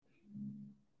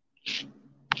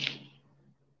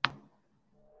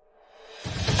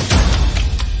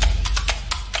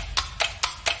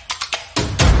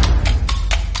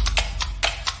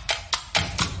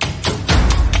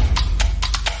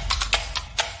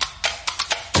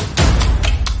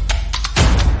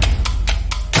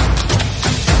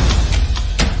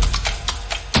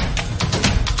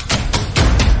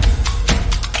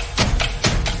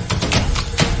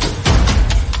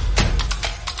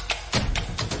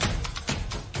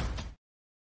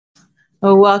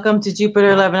Well, welcome to Jupiter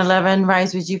 1111,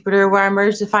 Rise with Jupiter, where I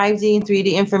merge the 5D and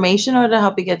 3D information in order to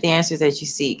help you get the answers that you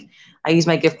seek. I use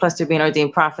my gift cluster being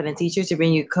ordained prophet and teacher to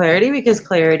bring you clarity because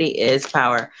clarity is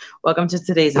power. Welcome to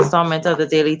today's installment of the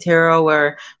Daily Tarot,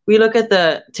 where we look at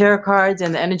the tarot cards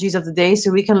and the energies of the day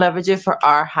so we can leverage it for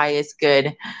our highest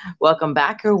good. Welcome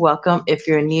back, or welcome if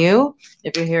you're new.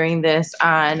 If you're hearing this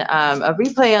on a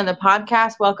replay on the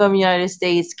podcast, welcome United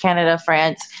States, Canada,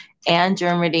 France, and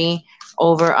Germany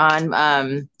over on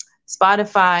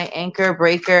Spotify, Anchor,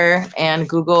 Breaker, and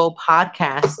Google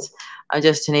Podcasts,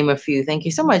 just to name a few. Thank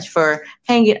you so much for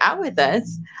hanging out with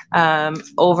us.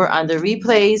 Over on the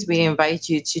replays, we invite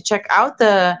you to check out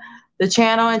the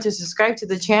channel and to subscribe to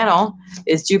the channel.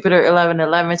 It's Jupiter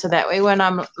 1111, so that way when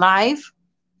I'm live,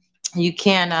 you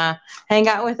can hang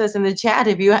out with us in the chat.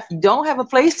 If you don't have a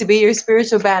place to be your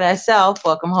spiritual badass self,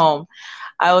 welcome home.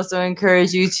 I also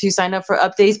encourage you to sign up for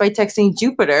updates by texting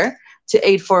Jupiter to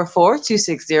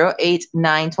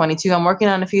 844-260-8922. I'm working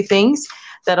on a few things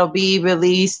that'll be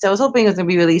released. I was hoping it was going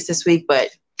to be released this week, but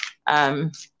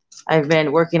I've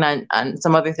been working on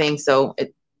some other things, so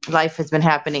life has been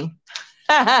happening.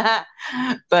 But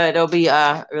it'll be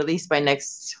released by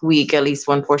next week, at least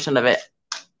one portion of it.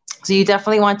 So you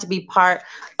definitely want to be part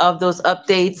of those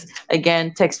updates.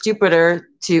 Again, text Jupiter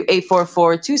to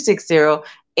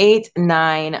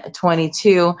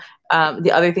 844-260-8922.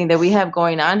 The other thing that we have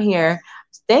going on here,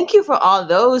 thank you for all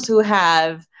those who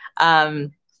have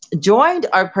joined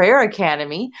our prayer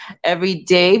academy. Every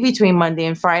day between Monday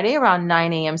and Friday around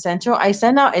 9 a.m. Central, I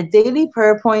send out a daily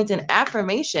prayer point and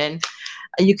affirmation.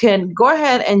 You can go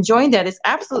ahead and join that.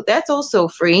 That's also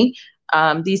free.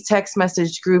 These text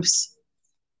message groups,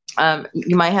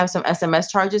 you might have some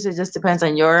SMS charges. It just depends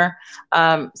on your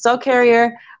cell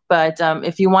carrier. But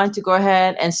if you want to go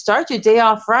ahead and start your day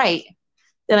off right,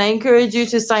 then I encourage you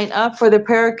to sign up for the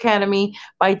Prayer Academy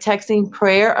by texting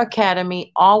Prayer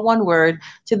Academy, all one word,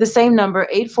 to the same number,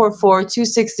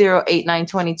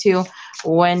 844-260-8922.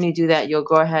 When you do that, you'll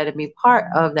go ahead and be part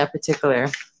of that particular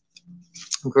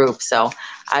group. So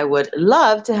I would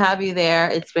love to have you there.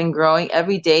 It's been growing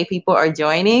every day. People are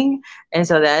joining. And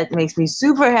so that makes me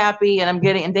super happy. And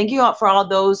thank you all for all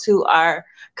those who are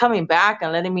coming back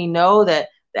and letting me know that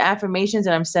the affirmations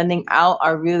that I'm sending out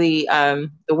are really the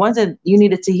ones that you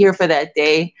needed to hear for that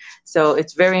day. So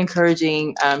it's very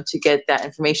encouraging to get that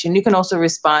information. You can also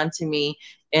respond to me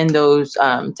in those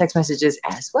text messages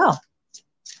as well.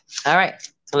 All right.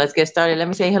 So let's get started. Let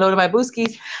me say hello to my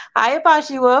booskies. Hi,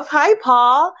 Apache Wolf. Hi,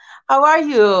 Paul. How are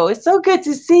you? It's so good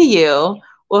to see you.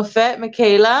 Wolfette,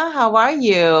 Michaela, how are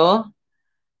you?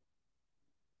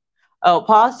 Oh,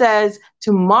 Paul says,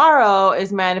 tomorrow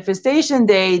is manifestation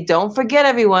day. Don't forget,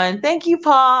 everyone. Thank you,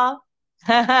 Paul.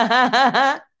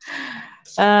 Yes,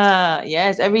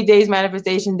 every day is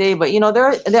manifestation day. But,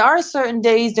 there are certain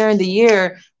days during the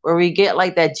year where we get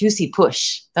like that juicy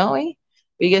push, don't we?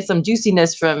 We get some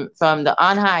juiciness from the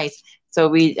on highs. So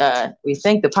we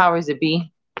thank the powers that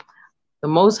be, the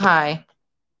Most High,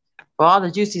 for all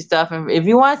the juicy stuff. And if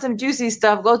you want some juicy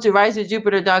stuff, go to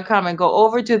risewithjupiter.com and go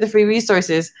over to the free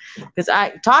resources, because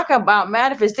I talk about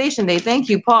manifestation day. Thank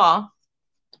you, Paul.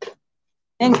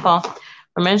 Thanks, Paul,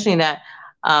 for mentioning that.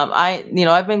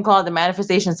 I've been called the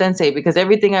manifestation sensei because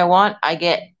everything I want, I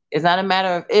get. It's not a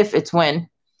matter of if, it's when.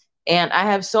 And I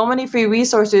have so many free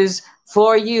resources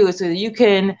for you so that you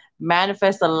can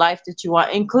manifest the life that you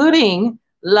want, including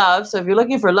love. So if you're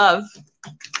looking for love,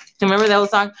 remember that old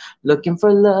song? Looking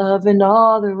for love in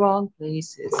all the wrong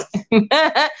places.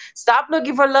 Stop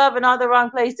looking for love in all the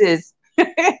wrong places.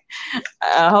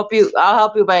 I'll help you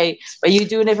by you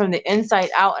doing it from the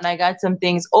inside out. And I got some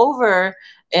things over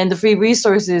in the free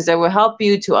resources that will help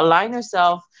you to align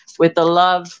yourself with the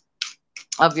love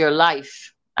of your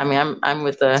life. I mean, I'm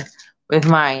with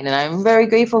mine, and I'm very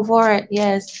grateful for it.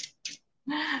 Yes,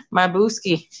 my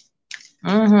booski.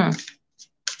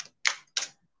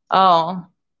 Oh,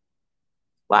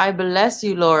 well, I bless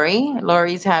you, Lori.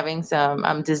 Lori's having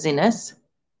some dizziness.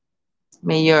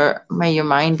 May your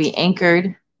mind be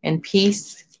anchored in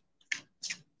peace.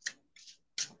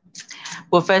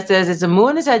 Wolfette says it's a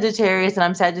moon in Sagittarius, and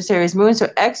I'm Sagittarius moon, so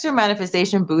extra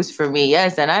manifestation boost for me.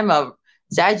 Yes, and I'm a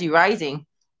Saggy rising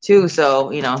too, so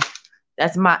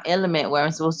that's my element where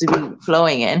I'm supposed to be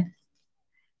flowing in.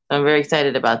 So I'm very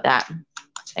excited about that.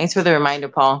 Thanks for the reminder,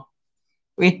 Paul.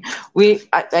 I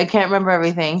can't remember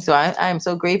everything, so I'm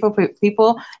so grateful for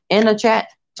people in the chat.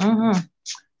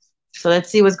 So let's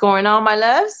see what's going on, my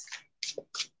loves.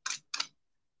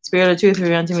 Spirit of truth,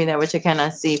 reveal unto me that which I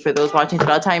cannot see. For those watching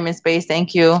throughout time and space,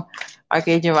 thank you,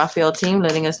 Archangel Raphael team,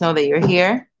 letting us know that you're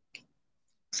here.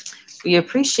 We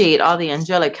appreciate all the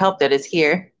angelic help that is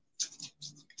here.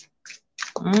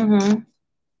 Mm-hmm.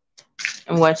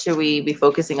 And what should we be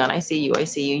focusing on? I see you. I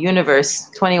see you. Universe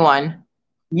 21.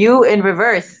 You in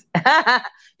reverse.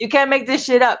 You can't make this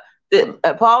shit up.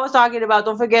 Paul was talking about,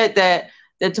 don't forget that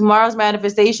tomorrow's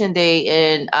manifestation day,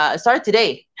 and start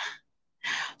today.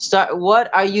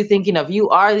 What are you thinking of? You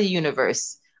are the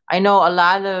universe. I know a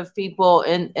lot of people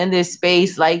in this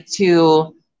space like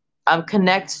to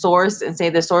connect source and say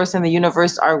the source and the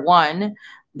universe are one.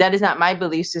 That is not my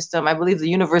belief system. I believe the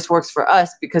universe works for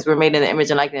us because we're made in the image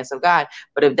and likeness of God.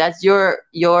 But if that's your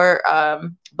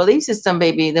belief system,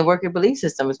 baby, then work your belief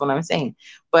system is what I'm saying.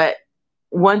 But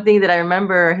one thing that I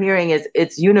remember hearing is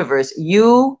it's universe,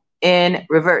 you in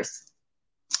reverse.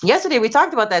 Yesterday we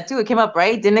talked about that too. It came up,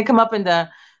 right? Didn't it come up in the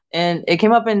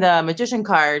magician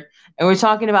card? And we're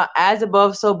talking about as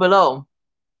above, so below.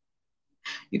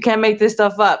 You can't make this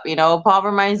stuff up. You know, Paul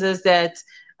reminds us that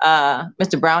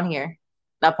Mr. Brown here,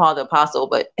 not Paul the Apostle,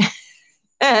 but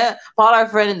Paul, our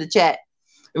friend in the chat,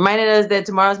 reminded us that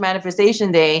tomorrow's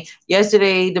manifestation day.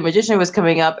 Yesterday, the magician was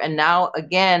coming up, and now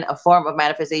again, a form of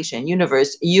manifestation.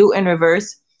 Universe, you in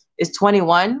reverse is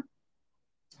 21.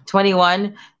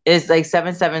 21 is like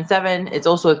 777. It's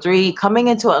also a 3 coming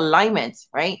into alignment,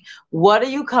 right? What are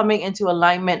you coming into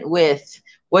alignment with?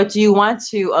 What do you want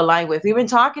to align with? We've been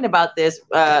talking about this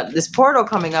portal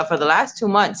coming up for the last 2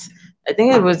 months. I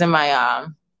think it was in my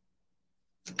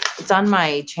it's on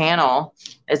my channel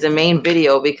as a main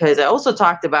video, because I also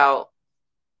talked about,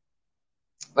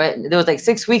 right, there was like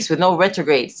 6 weeks with no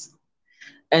retrogrades,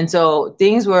 and so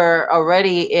things were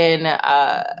already in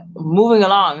moving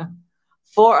along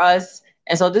for us.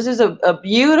 And so this is a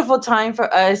beautiful time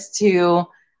for us to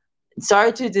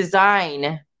start to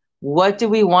design what do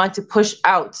we want to push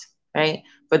out, right,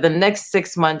 for the next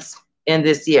 6 months in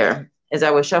this year. As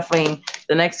I was shuffling,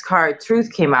 the next card,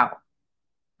 Truth, came out,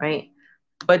 right?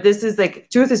 But this is like,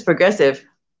 Truth is progressive.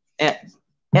 And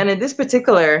in this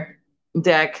particular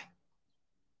deck,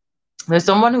 there's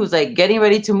someone who's like getting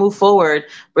ready to move forward,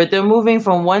 but they're moving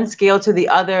from one scale to the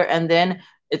other, and then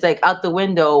it's like out the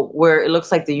window where it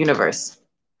looks like the universe.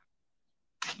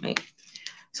 Right?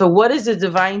 So what is the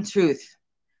divine truth?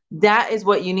 That is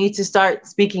what you need to start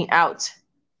speaking out.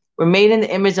 We're made in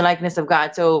the image and likeness of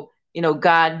God. So, you know,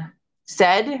 God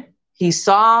said, he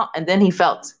saw, and then he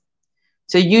felt.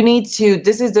 So you need to,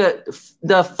 this is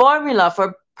the formula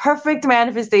for perfect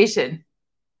manifestation.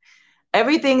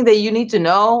 Everything that you need to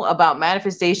know about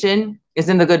manifestation is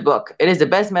in the good book. It is the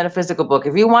best metaphysical book.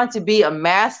 If you want to be a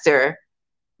master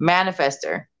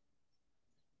manifester,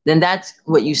 then that's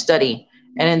what you study.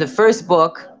 And in the first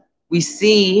book, we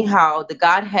see how the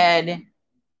Godhead,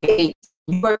 you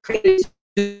are created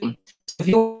to do. If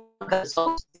you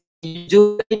want you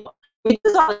do it. We do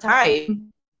this all the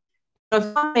time. If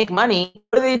you want to make money,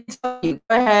 what do they tell you?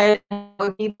 Go ahead and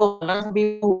learn from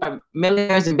people who are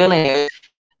millionaires and billionaires.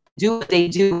 Do what they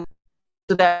do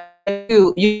so that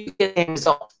you get the same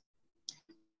result.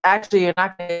 Actually, you're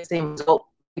not going to get the same result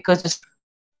because it's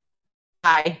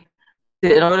high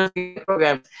in order to get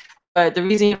programs. But the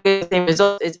reason you get the same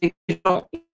result is because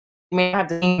you may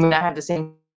not have the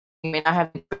same, you may not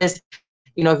have this,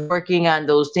 you know, working on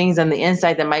those things on the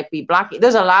inside that might be blocking.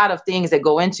 There's a lot of things that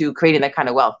go into creating that kind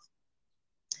of wealth.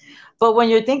 But when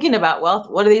you're thinking about wealth,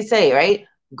 what do they say, right?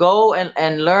 Go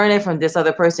and learn it from this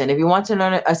other person. If you want to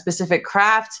learn a specific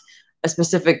craft, a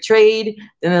specific trade,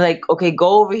 then they're like, okay,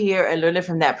 go over here and learn it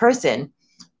from that person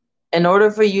in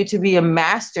order for you to be a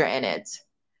master in it.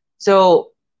 So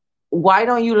why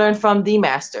don't you learn from the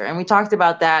master? And we talked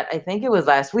about that, I think it was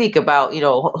last week, about, you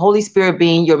know, Holy Spirit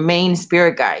being your main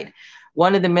spirit guide.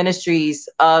 One of the ministries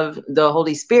of the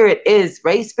Holy Spirit is,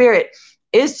 right, spirit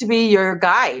is to be your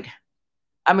guide.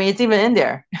 I mean, it's even in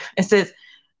there. It says,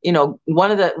 you know,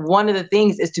 one of the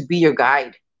things is to be your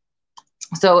guide.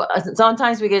 So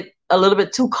sometimes we get a little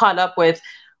bit too caught up with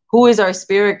who is our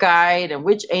spirit guide and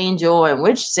which angel and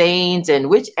which saint and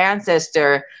which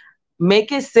ancestor.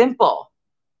 Make it simple.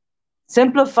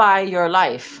 Simplify your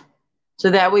life so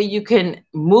that way you can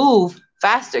move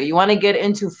faster. You want to get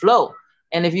into flow.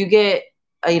 And if you get,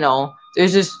 you know,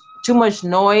 there's just too much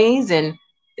noise, and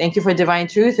thank you for divine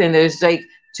truth, and there's like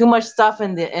too much stuff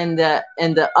in the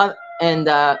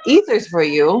ethers for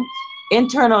you,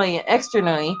 internally and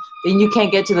externally, then you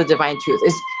can't get to the divine truth.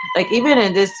 It's like, even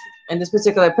in this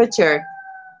particular picture,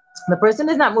 the person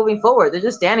is not moving forward. They're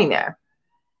just standing there.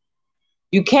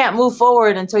 You can't move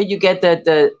forward until you get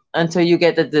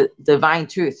the divine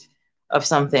truth of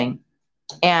something.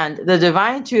 And the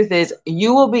divine truth is,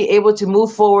 you will be able to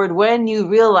move forward when you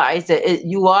realize that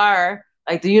you are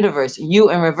like the universe, you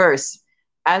in reverse,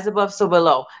 as above, so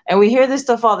below. And we hear this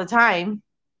stuff all the time,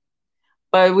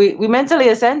 But we mentally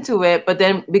assent to it, but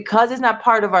then because it's not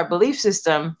part of our belief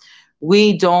system,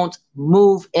 we don't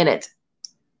move in it.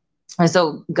 And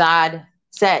so God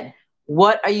said,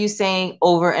 what are you saying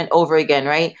over and over again,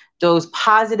 right? Those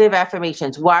positive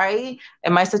affirmations. Why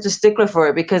am I such a stickler for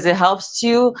it? Because it helps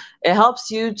you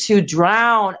to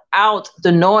drown out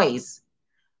the noise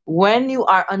when you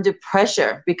are under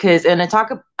pressure. Because, and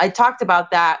I talked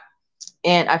about that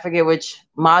in, I forget which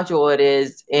module it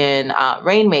is in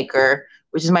Rainmaker,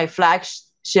 which is my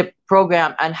flagship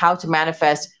program on how to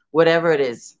manifest whatever it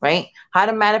is, right? How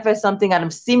to manifest something out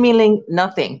of seemingly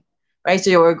nothing, right? So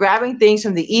you're grabbing things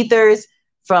from the ethers,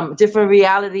 from different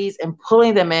realities, and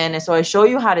pulling them in. And so I show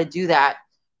you how to do that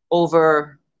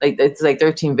over, like, it's like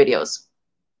 13 videos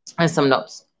and some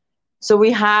notes. So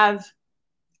we have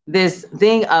this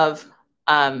thing of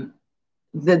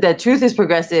that truth is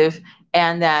progressive,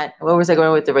 and that, where was I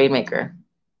going with the Rainmaker?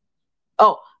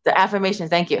 Oh, the affirmations.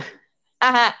 Thank you.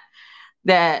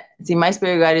 That, see, my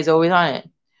spirit guide is always on it.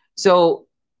 So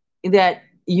that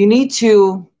you need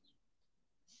to,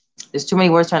 there's too many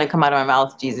words trying to come out of my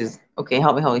mouth. Jesus. Okay,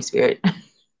 help me, Holy Spirit.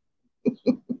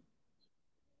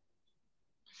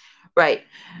 Right.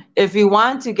 If you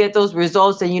want to get those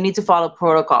results, then you need to follow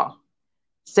protocol.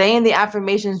 Saying the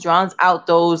affirmations drowns out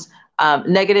those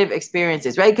negative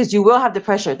experiences, right? Because you will have the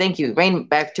pressure. Thank you.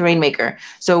 Back to Rainmaker.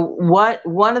 So what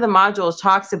one of the modules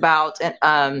talks about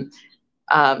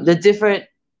the different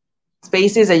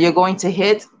spaces that you're going to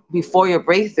hit before your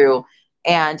breakthrough.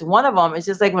 And one of them is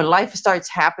just like when life starts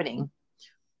happening.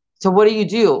 So what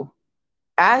do?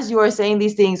 As you are saying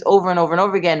these things over and over and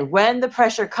over again, when the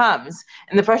pressure comes,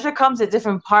 and the pressure comes at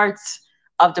different parts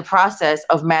of the process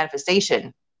of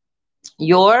manifestation,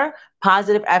 your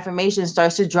positive affirmation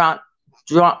starts to drown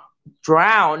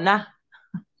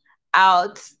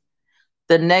out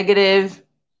the negative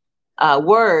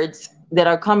words that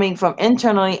are coming from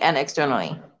internally and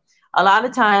externally. A lot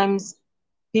of times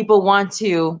people want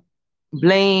to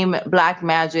blame black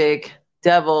magic,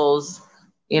 devils,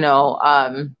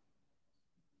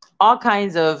 all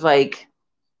kinds of like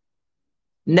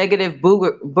negative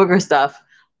booger stuff.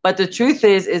 But the truth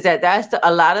is that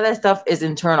a lot of that stuff is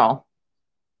internal.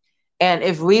 And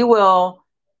if we will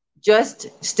just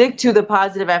stick to the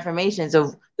positive affirmations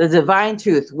of the divine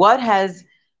truth, what has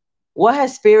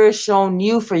Spirit shown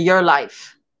you for your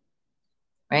life,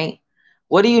 right?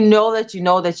 What do you know that you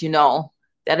know that you know?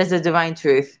 That is a divine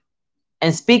truth.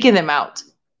 And speaking them out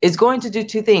is going to do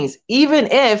two things. Even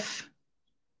if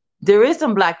there is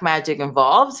some black magic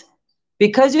involved,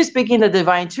 because you're speaking the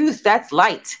divine truth, that's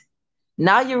light.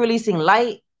 Now you're releasing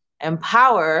light and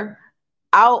power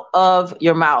out of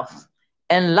your mouth.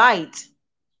 And light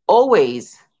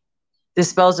always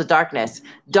dispels the darkness.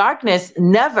 Darkness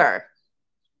never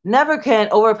can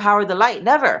overpower the light.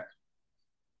 Never.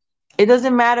 It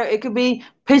doesn't matter. It could be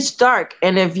pitch dark.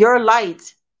 And if your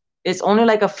light is only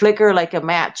like a flicker, like a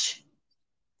match,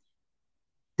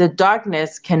 the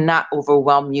darkness cannot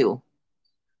overwhelm you.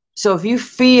 So if you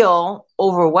feel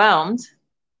overwhelmed,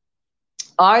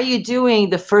 are you doing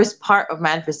the first part of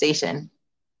manifestation?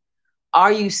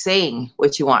 Are you saying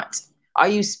what you want? Are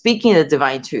you speaking the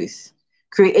divine truth?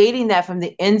 Creating that from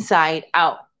the inside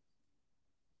out.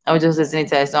 I was just listening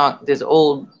to that song. There's an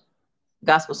old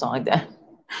gospel song like that.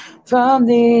 From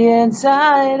the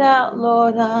inside out,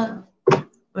 Lord,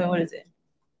 wait, what is it?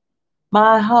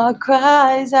 My heart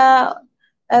cries out,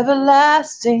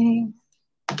 everlasting.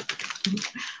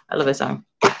 I love that song.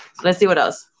 Let's see what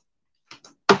else.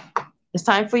 It's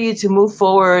time for you to move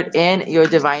forward in your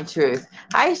divine truth.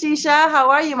 Hi, Shisha. How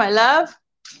are you, my love?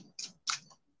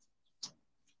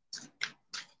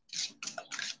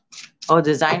 Oh,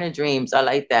 designer dreams. I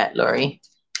like that, Lori.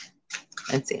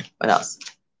 Let's see. What else?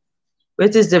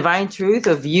 With this divine truth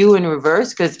of you in reverse,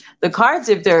 because the cards,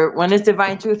 when it's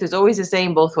divine truth, is always the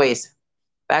same both ways.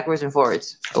 Backwards and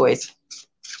forwards. Always.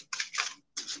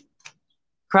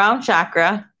 Crown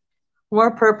chakra.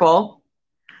 More purple.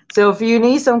 So if you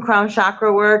need some crown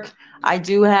chakra work, I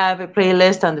do have a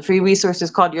playlist on the free resources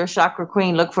called Your Chakra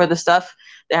Queen. Look for the stuff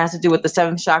that has to do with the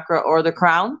 7th chakra or the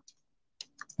crown.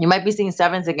 You might be seeing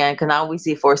 7s again, because now we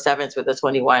see 4 7s with the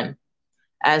 21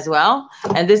 as well.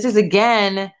 And this is,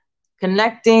 again,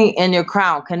 connecting in your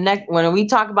crown. When we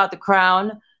talk about the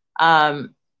crown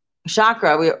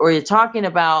chakra, we're talking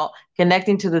about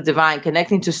connecting to the divine,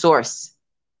 connecting to source,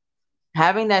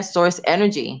 having that source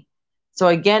energy. So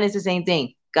again, it's the same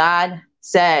thing. God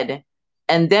said,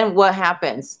 and then what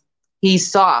happens? He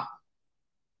saw.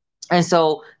 And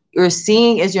so your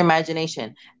seeing is your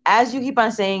imagination. As you keep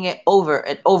on saying it over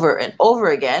and over and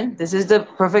over again, this is the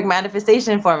perfect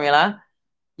manifestation formula.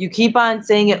 You keep on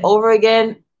saying it over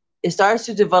again. it starts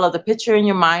to develop the picture in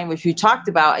your mind, which we talked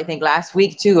about, I think last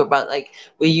week too, about like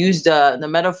we used the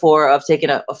metaphor of taking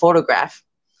a photograph.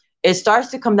 It starts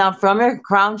to come down from your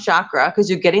crown chakra because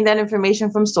you're getting that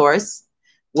information from source.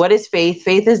 What is faith?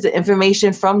 Faith is the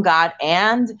information from God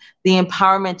and the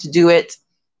empowerment to do it.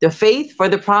 The faith for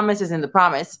the promise is in the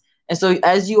promise. And so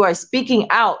as you are speaking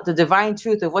out the divine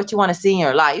truth of what you want to see in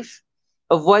your life,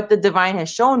 of what the divine has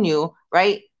shown you,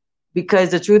 right?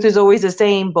 Because the truth is always the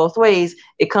same both ways.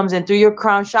 It comes in through your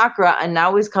crown chakra and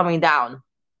now is coming down.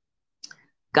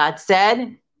 God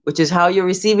said, which is how you're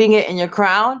receiving it in your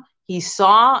crown. He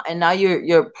saw, and now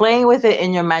you're playing with it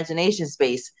in your imagination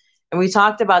space. And we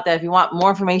talked about that. If you want more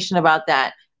information about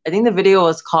that, I think the video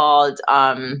was called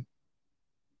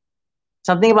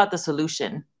something about the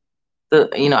solution.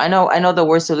 I know the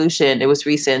word solution, it was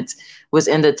recent, was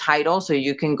in the title. So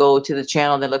you can go to the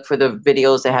channel and look for the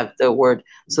videos that have the word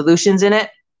solution in it.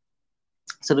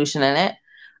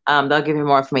 They'll give you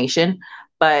more information.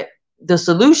 But the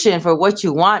solution for what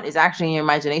you want is actually in your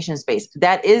imagination space.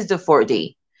 That is the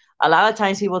 4D. A lot of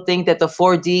times people think that the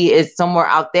 4D is somewhere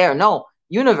out there. No,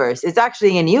 universe, it's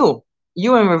actually in you.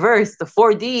 You in reverse. The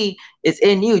 4D is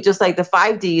in you, just like the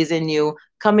 5D is in you,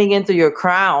 coming in through your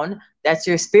crown. That's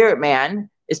your spirit man.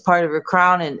 Is part of your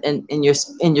crown, and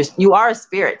you are a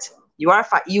spirit. You are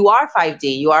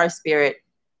 5D. You are a spirit.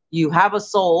 You have a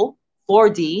soul,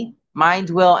 4D,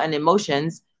 mind, will, and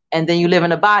emotions, and then you live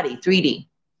in a body, 3D.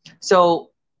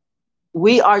 So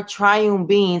we are triune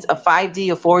beings, a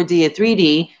 5D, a 4D, a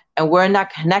 3D, and we're not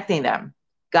connecting them.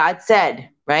 God said,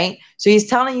 right? So he's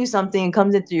telling you something and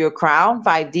comes into your crown,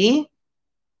 5D.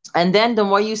 And then the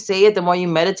more you say it, the more you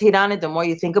meditate on it, the more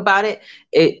you think about it,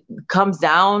 it comes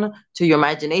down to your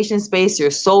imagination space,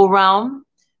 your soul realm,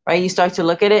 right? You start to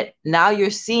look at it. Now you're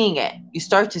seeing it. You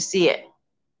start to see it.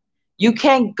 You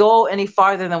can't go any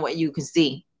farther than what you can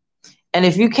see. And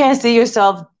if you can't see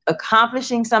yourself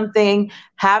accomplishing something,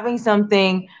 having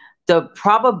something, the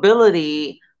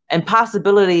probability and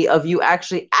possibility of you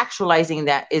actually actualizing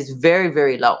that is very,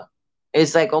 very low.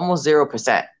 It's like almost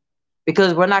 0%,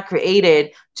 because we're not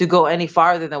created to go any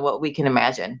farther than what we can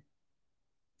imagine.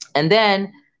 And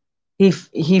then he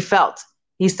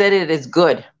said it is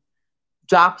good.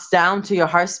 Drops down to your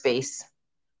heart space.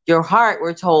 Your heart,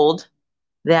 we're told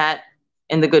that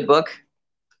in the good book,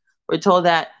 we're told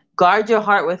that guard your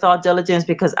heart with all diligence,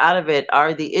 because out of it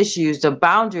are the issues, the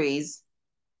boundaries,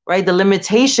 right? The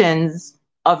limitations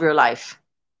of your life.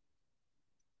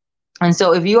 And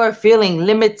so if you are feeling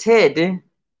limited,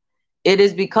 it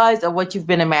is because of what you've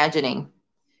been imagining.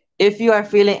 If you are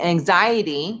feeling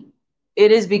anxiety,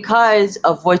 it is because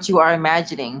of what you are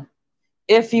imagining.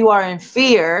 If you are in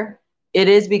fear, it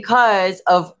is because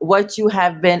of what you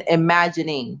have been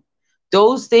imagining.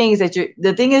 Those things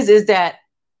the thing is that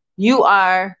you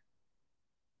are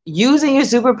using your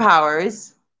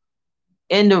superpowers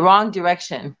in the wrong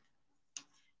direction.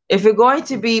 If you're going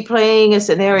to be playing a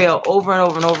scenario over and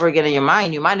over and over again in your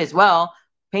mind, you might as well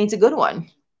paint a good one.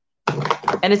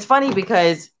 And it's funny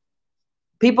because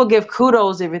people give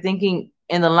kudos if you're thinking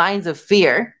in the lines of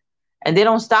fear, and they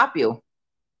don't stop you,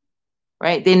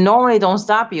 right? They normally don't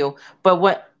stop you. But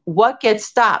what gets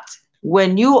stopped?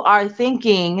 When you are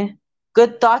thinking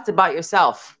good thoughts about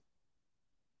yourself.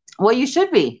 Well, you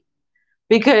should be,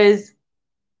 because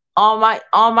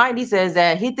Almighty says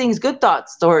that he thinks good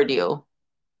thoughts toward you,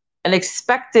 an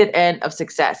expected end of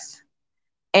success.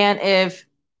 And if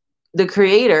the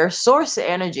creator, source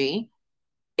energy,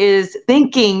 is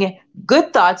thinking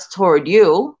good thoughts toward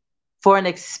you for an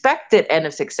expected end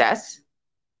of success,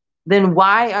 then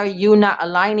why are you not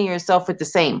aligning yourself with the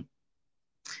same?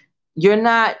 You're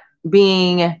not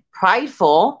being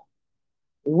prideful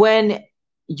when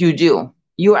you do.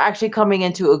 You are actually coming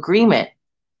into agreement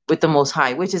with the Most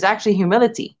High, which is actually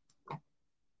humility.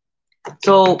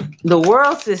 So the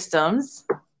world systems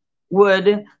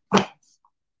would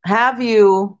have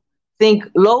you think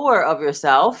lower of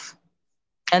yourself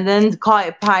and then call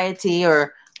it piety,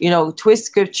 or twist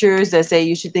scriptures that say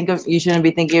you shouldn't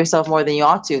be thinking of yourself more than you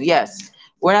ought to. Yes,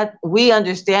 we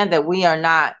understand that we are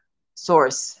not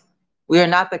source. We are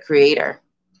not the creator.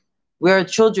 We are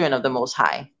children of the Most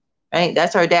High, right?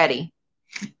 That's our daddy.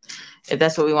 If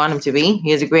that's what we want him to be,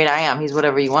 he is a great I am. He's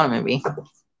whatever you want him to be.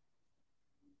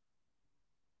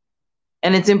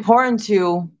 And it's important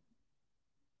to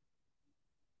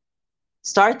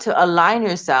start to align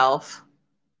yourself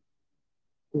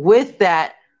with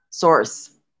that source.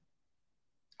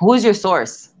 Who's your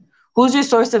source? Who's your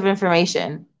source of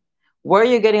information? Where are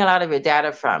you getting a lot of your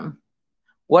data from?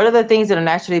 What are the things that are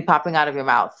naturally popping out of your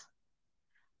mouth?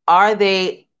 Are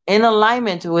they in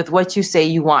alignment with what you say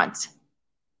you want?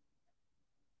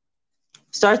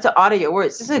 Start to audit your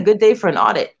words. This is a good day for an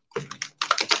audit.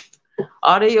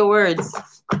 Audit your words.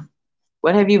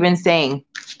 What have you been saying?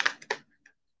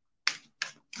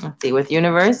 Let's see, with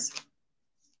universe.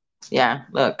 Yeah,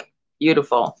 look,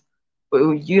 beautiful.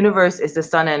 Universe is the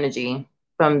sun energy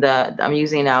from I'm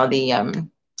using now the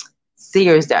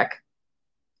seers deck.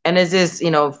 And is this,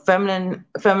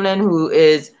 feminine who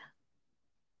is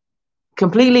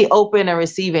completely open and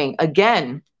receiving.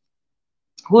 Again,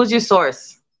 who's your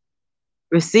source?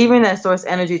 Receiving that source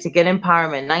energy to get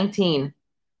empowerment.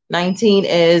 19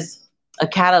 is a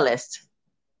catalyst.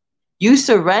 You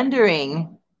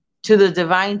surrendering to the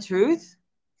divine truth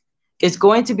is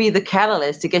going to be the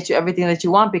catalyst to get you everything that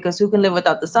you want, because who can live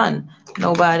without the sun?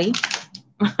 Nobody.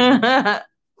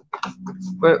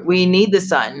 We need the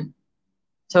sun.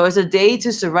 So it's a day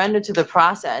to surrender to the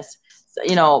process.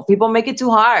 People make it too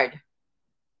hard.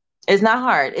 It's not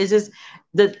hard. It's just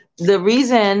the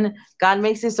reason God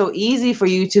makes it so easy for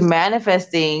you to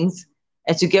manifest things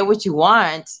and to get what you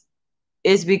want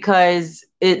is because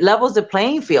it levels the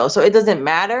playing field. So it doesn't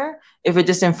matter if you're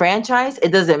disenfranchised.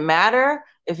 It doesn't matter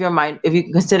if if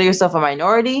you consider yourself a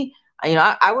minority.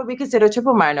 I would be considered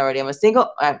triple minority. I'm a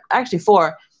single, actually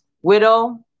 4,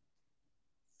 widow,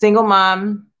 single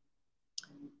mom,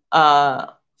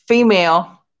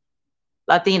 female,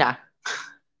 Latina.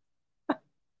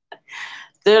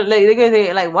 They're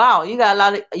like, wow, you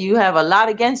have a lot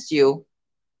against you,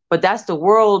 but that's the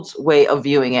world's way of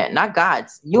viewing it, not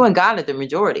God's. You and God are the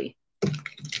majority.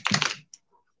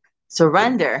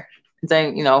 Surrender. It's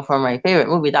like, from my favorite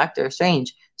movie, Doctor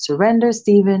Strange. Surrender,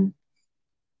 Stephen.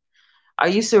 Are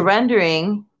you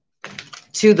surrendering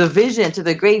to the vision, to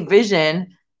the great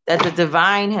vision that the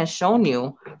divine has shown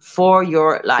you for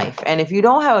your life? And if you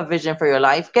don't have a vision for your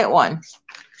life, get one.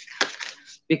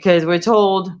 Because we're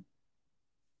told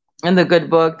in the good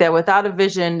book that without a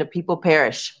vision, the people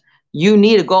perish. You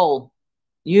need a goal.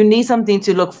 You need something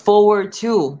to look forward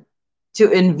to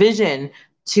envision,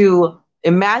 to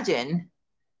imagine.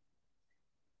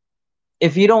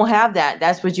 If you don't have that,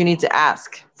 that's what you need to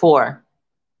ask for.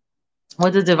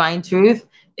 What the divine truth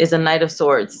is a Knight of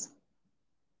Swords.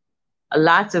 A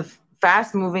lot of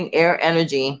fast-moving air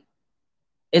energy.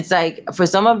 It's like, for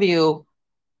some of you,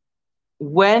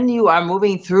 when you are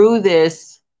moving through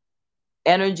this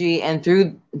energy and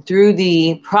through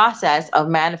the process of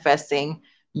manifesting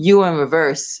you in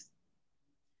reverse,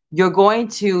 you're going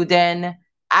to then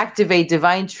activate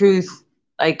divine truth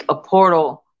like a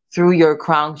portal through your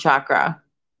crown chakra,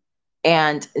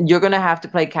 and you're going to have to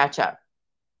play catch up.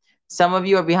 Some of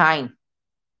you are behind,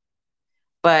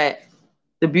 but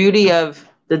the beauty of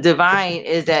the divine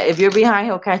is that if you're behind,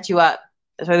 he'll catch you up.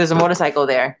 That's why there's a motorcycle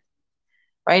there.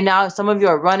 Right now, some of you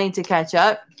are running to catch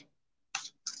up,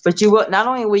 but you will, not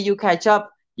only will you catch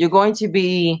up, you're going to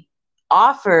be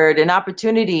offered an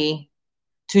opportunity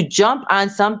to jump on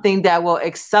something that will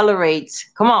accelerate.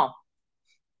 Come on.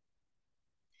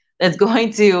 That's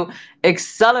going to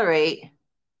accelerate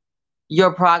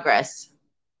your progress.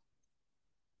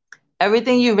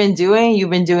 Everything you've been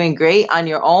doing great on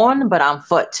your own, but on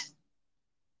foot.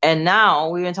 And now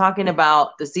we've been talking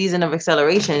about the season of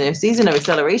acceleration. The season of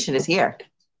acceleration is here.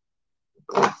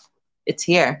 It's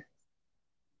here.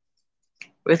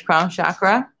 With crown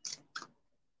chakra.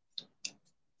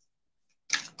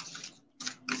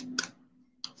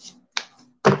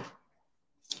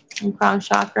 And crown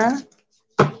chakra.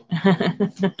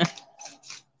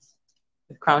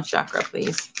 Crown chakra,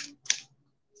 please.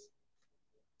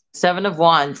 7 of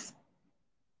Wands.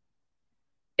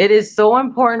 It is so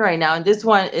important right now. And this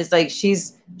one is like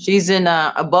she's in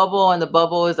a bubble, and the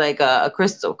bubble is like a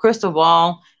crystal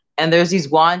ball, and there's these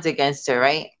wands against her,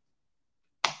 right?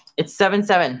 It's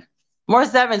 7-7. More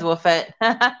 7s will fit.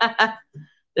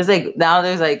 There's like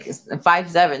 5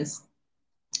 7s.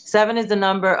 7 is the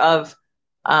number of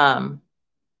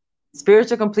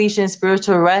spiritual completion,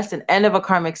 spiritual rest, and end of a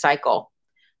karmic cycle.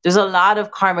 There's a lot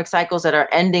of karmic cycles that are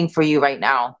ending for you right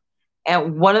now.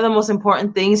 And one of the most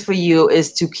important things for you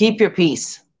is to keep your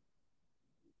peace.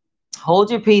 Hold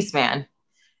your peace, man.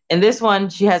 In this one,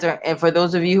 she has her, and for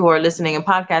those of you who are listening in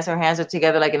podcast, her hands are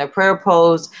together like in a prayer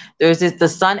pose. There's the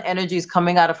sun energy is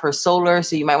coming out of her solar.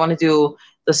 So you might want to do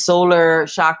the solar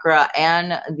chakra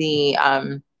and the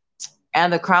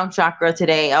crown chakra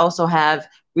today. I also have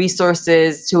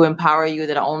resources to empower you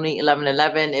that are only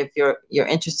 1111. If you're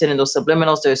interested in those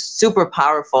subliminals, they're super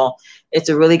powerful. It's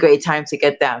a really great time to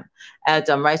get them at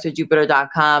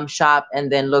risewithjupiter.com, shop,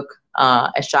 and then look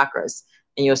at chakras,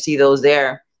 and you'll see those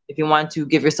there if you want to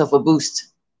give yourself a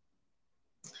boost.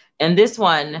 And this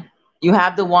one, you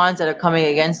have the wands that are coming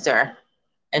against her,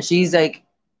 and she's like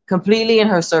completely in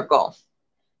her circle.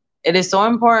 It is so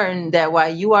important that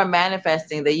while you are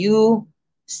manifesting, that you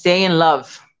stay in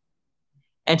love.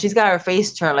 And she's got her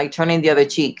face turned, like turning the other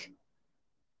cheek.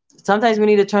 Sometimes we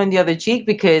need to turn the other cheek,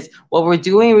 because what we're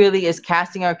doing really is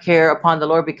casting our care upon the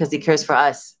Lord, because he cares for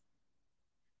us.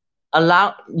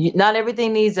 Not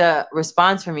everything needs a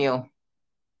response from you.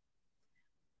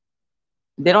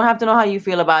 They don't have to know how you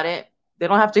feel about it. They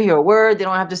don't have to hear a word. They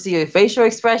don't have to see your facial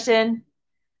expression.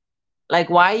 Like,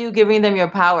 why are you giving them your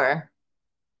power?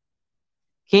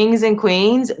 Kings and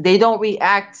queens, they don't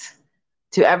react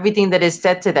to everything that is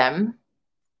said to them,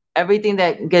 everything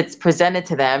that gets presented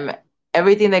to them,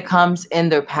 everything that comes in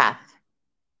their path.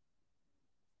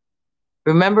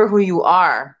 Remember who you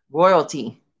are,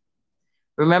 royalty.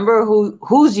 Remember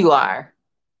whose you are,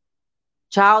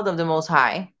 child of the Most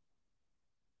High,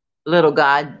 little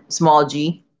God, small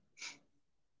g.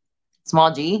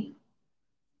 Small g.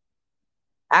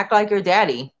 Act like your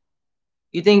daddy.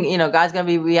 You think, God's going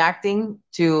to be reacting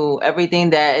to everything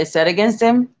that is said against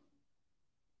him?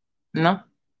 No.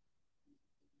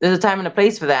 There's a time and a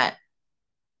place for that.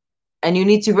 And you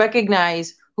need to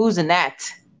recognize who's in that.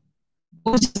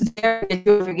 Who's there at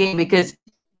your game, because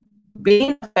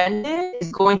being offended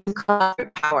is going to cut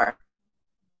your power.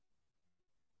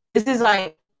 This is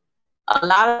like a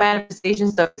lot of manifestation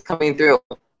stuff is coming through.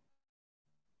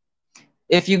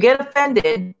 If you get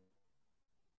offended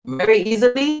very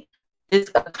easily,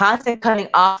 it's a constant cutting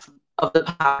off of the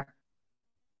power.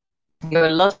 Your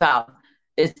love valve.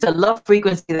 It's a love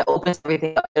frequency that opens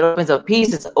everything up. It opens up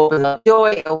peace, it opens up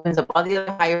joy, it opens up all the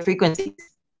other higher frequencies.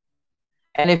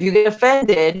 And if you get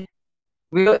offended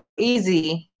real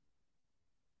easy,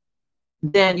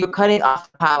 then you're cutting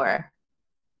off the power.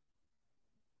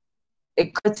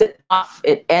 It cuts it off.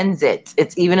 It ends it.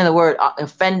 It's even in the word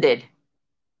offended.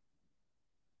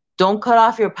 Don't cut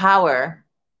off your power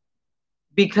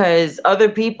because other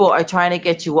people are trying to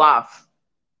get you off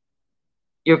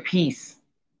your peace,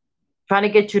 trying to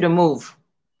get you to move.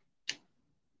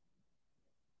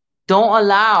 Don't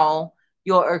allow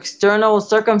your external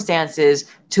circumstances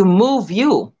to move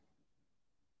you.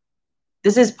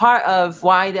 This is part of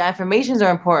why the affirmations are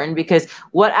important, because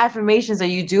what affirmations are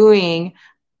you doing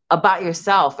about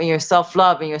yourself and your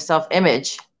self-love and your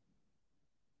self-image?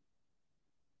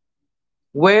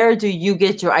 Where do you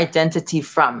get your identity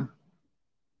from?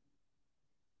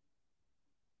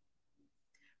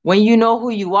 When you know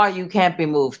who you are, you can't be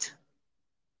moved.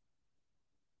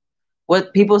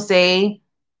 What people say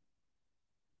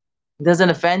doesn't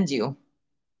offend you.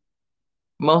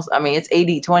 It's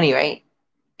 80-20, right?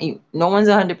 No one's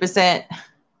 100%.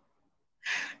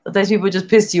 Sometimes people just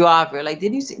piss you off. You're like,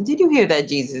 did you hear that,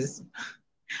 Jesus?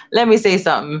 Let me say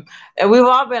something. And we've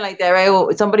all been like that, right?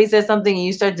 Well, somebody says something and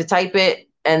you start to type it,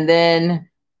 and then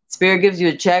Spirit gives you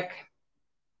a check.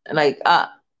 And like, now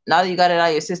that you got it out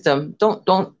of your system,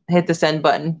 don't hit the send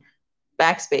button.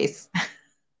 Backspace.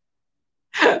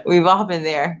 We've all been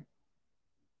there.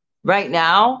 Right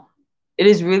now, it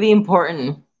is really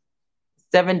important.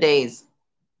 7 days.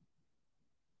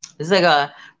 This is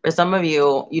like for some of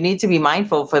you, you need to be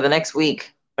mindful for the next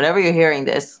week, whenever you're hearing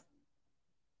this,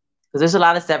 because there's a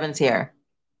lot of sevens here.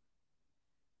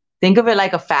 Think of it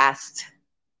like a fast.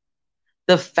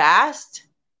 The fast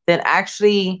that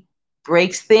actually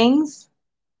breaks things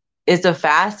is the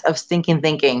fast of stinking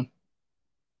thinking.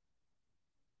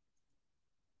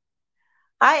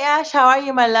 Hi, Ash. How are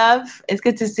you, my love? It's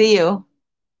good to see you.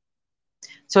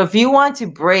 So if you want to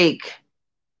break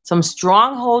some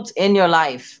strongholds in your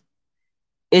life,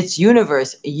 it's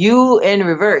universe, you in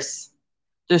reverse.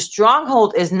 The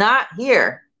stronghold is not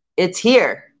here. It's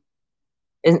here.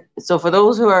 And so for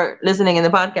those who are listening in the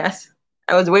podcast,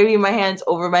 I was waving my hands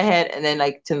over my head and then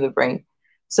like to the brain.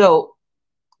 So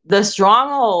the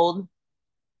stronghold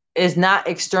is not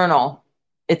external.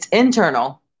 It's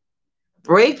internal.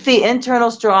 Break the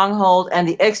internal stronghold and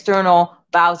the external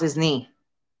bows his knee.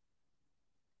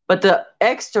 But the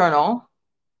external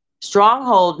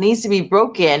stronghold needs to be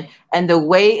broken, and the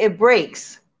way it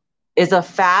breaks is a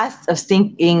fast of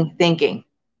stinking thinking.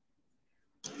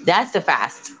 That's the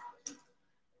fast.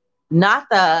 Not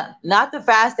the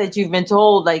fast that you've been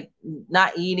told, like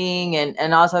not eating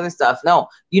and all this other stuff. No.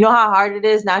 You know how hard it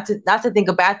is not to think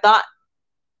a bad thought,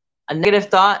 a negative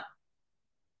thought?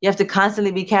 You have to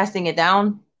constantly be casting it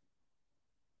down.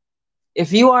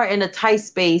 If you are in a tight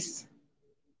space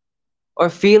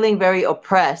or feeling very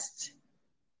oppressed,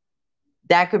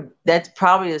 that's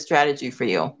probably the strategy for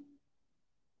you.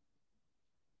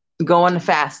 Go on a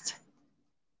fast.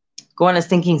 Go on a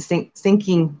thinking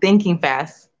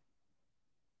fast.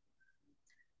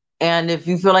 And if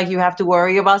you feel like you have to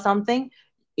worry about something,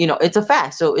 it's a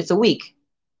fast. So it's a week.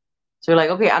 So we're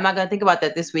like, okay, I'm not going to think about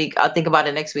that this week. I'll think about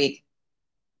it next week,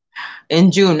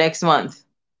 in June, next month.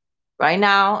 Right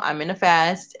now, I'm in a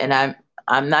fast, and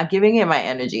I'm not giving it my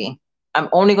energy. I'm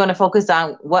only going to focus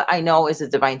on what I know is the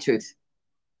divine truth.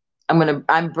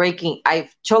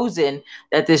 I've chosen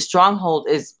that this stronghold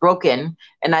is broken,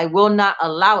 and I will not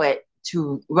allow it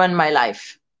to run my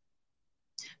life.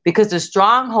 Because the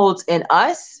strongholds in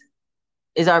us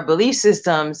is our belief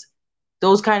systems,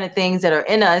 those kind of things that are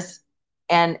in us,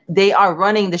 and they are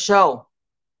running the show.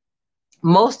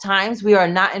 Most times we are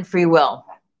not in free will.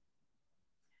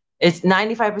 It's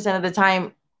 95% of the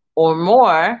time or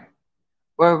more,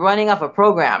 we're running off a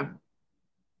program.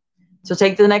 So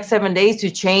take the next 7 days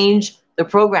to change the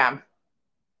program.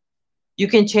 You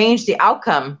can change the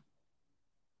outcome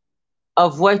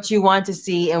of what you want to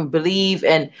see and believe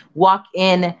and walk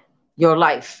in your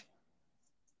life.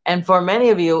 And for many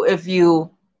of you, if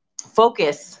you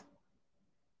focus,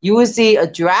 you will see a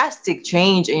drastic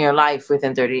change in your life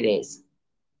within 30 days.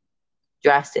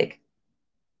 Drastic.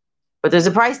 But there's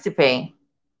a price to pay.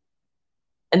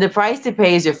 And the price to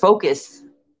pay is your focus.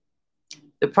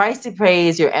 The price to pay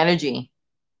is your energy.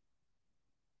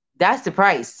 That's the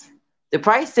price. The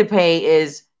price to pay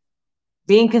is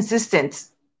being consistent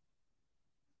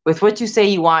with what you say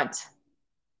you want.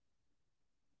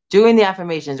 Doing the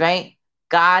affirmations, right?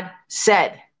 God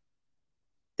said.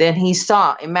 Then he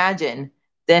saw, imagine.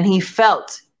 Then he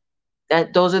felt.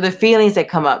 That those are the feelings that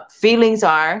come up. Feelings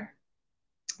are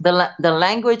the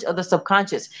language of the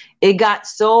subconscious. It got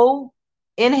so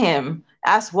in him.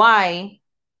 That's why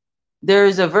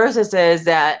there's a verse that says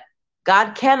that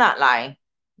God cannot lie.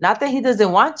 Not that he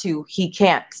doesn't want to, he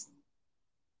can't.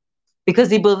 Because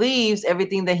he believes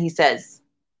everything that he says.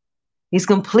 He's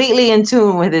completely in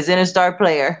tune with his inner star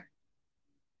player.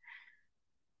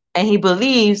 And he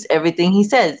believes everything he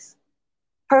says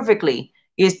perfectly.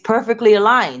 He is perfectly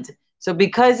aligned. So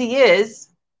because he is,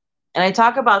 and I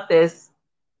talk about this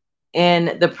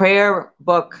in the prayer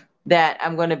book that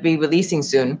I'm going to be releasing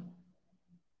soon,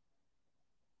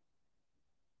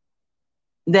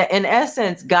 that in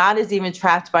essence, God is even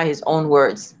trapped by his own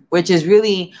words, which is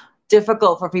really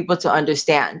difficult for people to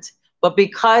understand. But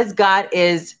because God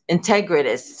is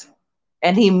integritous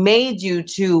and he made you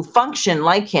to function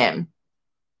like him,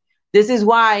 this is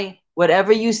why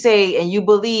whatever you say and you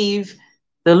believe,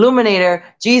 the Illuminator,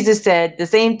 Jesus said the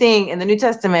same thing in the New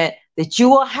Testament, that you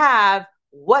will have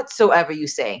whatsoever you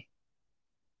say.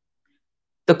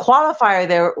 The qualifier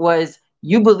there was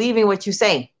you believing what you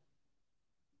say.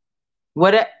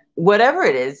 Whatever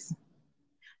it is.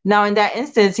 Now, in that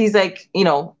instance, he's like,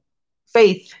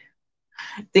 faith.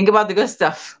 Think about the good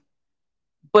stuff.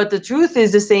 But the truth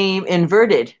is the same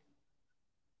inverted.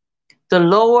 The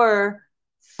lower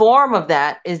form of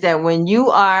that is that when you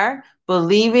are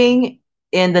believing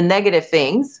in the negative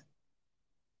things,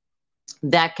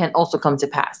 that can also come to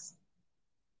pass.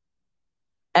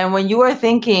 And when you are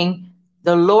thinking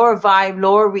the lower vibe,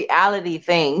 lower reality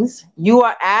things, you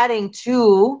are adding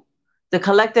to the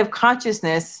collective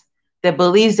consciousness that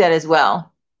believes that as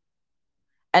well.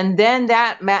 And then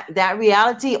that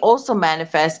reality also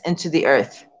manifests into the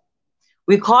earth.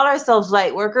 We call ourselves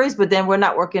light workers, but then we're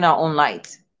not working our own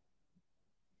light.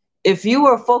 If you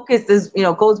were focused, this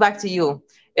goes back to you.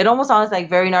 It almost sounds like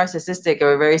very narcissistic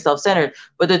or very self-centered.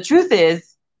 But the truth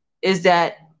is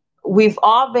that we've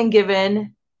all been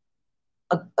given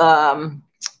kind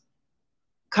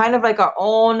of like our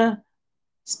own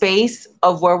space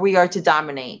of where we are to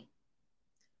dominate,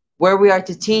 where we are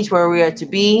to teach, where we are to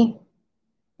be,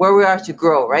 where we are to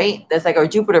grow, right? That's like our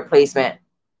Jupiter placement,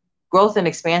 growth and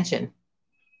expansion.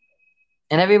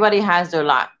 And everybody has their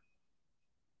lot.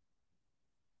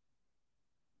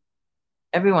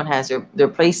 Everyone has their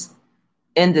place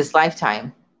in this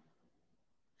lifetime.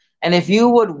 And if you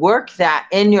would work that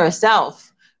in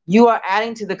yourself, you are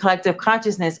adding to the collective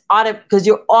consciousness because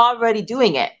you're already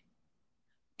doing it.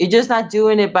 You're just not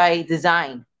doing it by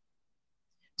design.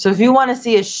 So if you want to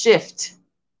see a shift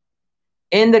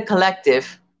in the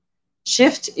collective,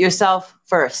 shift yourself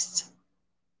first.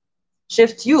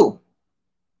 Shift you,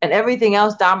 and everything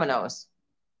else dominoes.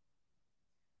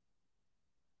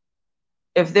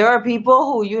 If there are people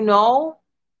who you know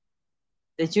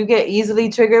that you get easily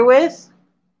triggered with,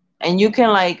 and you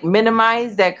can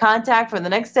minimize that contact for the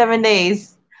next 7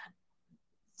 days,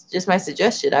 it's just my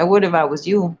suggestion. I would if I was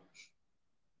you.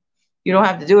 You don't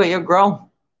have to do it. You're grown.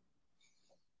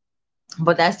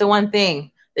 But that's the one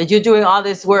thing, that you're doing all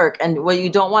this work, and what you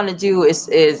don't want to do is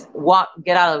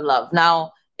get out of love.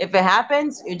 Now, if it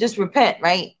happens, you just repent,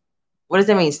 right? What does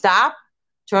that mean? Stop,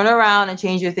 turn around, and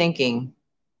change your thinking.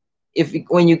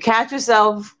 When you catch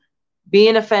yourself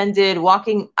being offended,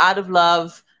 walking out of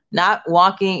love, not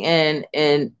walking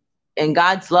in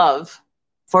God's love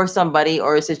for somebody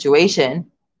or a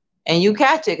situation, and you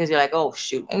catch it because you're like, oh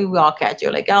shoot, maybe we all catch it.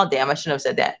 You're like, oh damn, I shouldn't have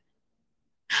said that.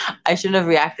 I shouldn't have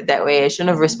reacted that way. I shouldn't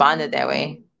have responded that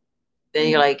way. Then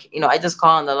you're like, I just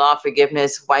call on the law of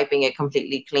forgiveness, wiping it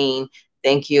completely clean.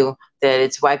 Thank you that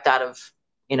it's wiped out of,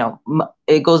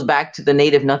 it goes back to the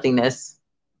native nothingness.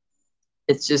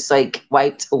 It's just like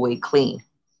wiped away clean,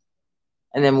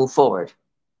 and then move forward.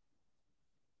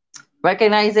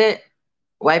 Recognize it,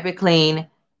 wipe it clean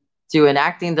through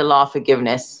enacting the law of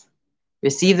forgiveness.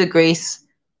 Receive the grace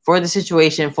for the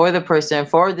situation, for the person,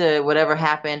 for the whatever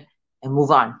happened, and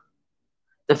move on.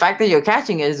 The fact that you're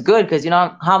catching it is good, because you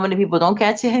know how many people don't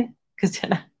catch it? Because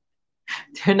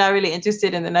they're not really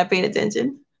interested and they're not paying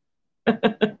attention. All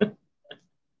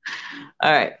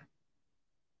right.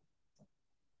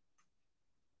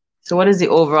 So what is the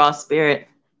overall spirit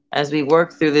as we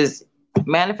work through this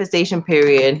manifestation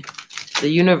period, the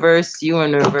universe,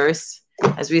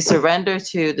 as we surrender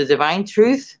to the divine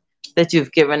truth that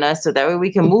you've given us, so that way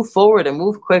we can move forward and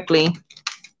move quickly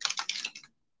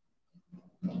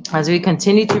as we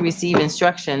continue to receive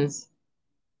instructions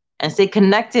and stay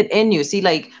connected in you. See,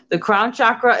 like the crown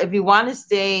chakra, if you want to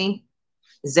stay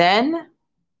zen,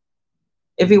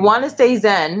 if you want to stay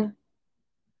zen,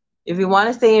 if you want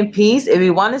to stay in peace, if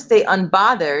you want to stay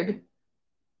unbothered,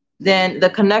 then the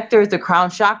connector is the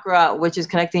crown chakra, which is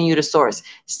connecting you to source.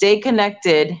 Stay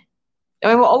connected. I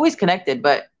mean, we're always connected,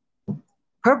 but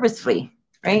purposefully,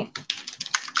 right?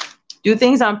 Do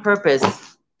things on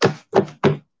purpose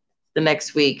the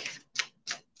next week.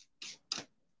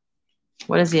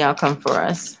 What is the outcome for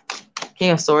us?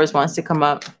 King of Swords wants to come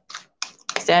up.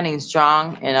 Standing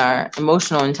strong in our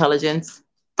emotional intelligence.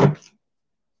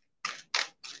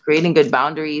 Creating good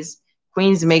boundaries.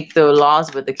 Queens make the laws,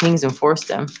 but the kings enforce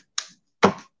them.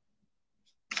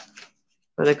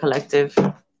 For the collective,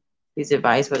 please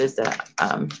advise what is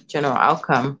the general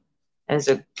outcome as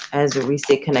we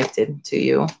stay connected to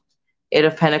you. Eight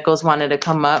of Pentacles wanted to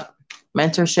come up.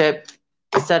 Mentorship,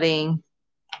 studying,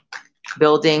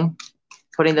 building,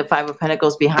 putting the Five of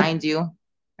Pentacles behind you,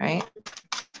 right?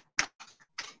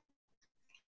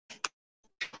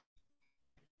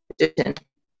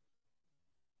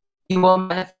 You will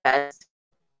manifest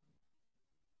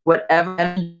whatever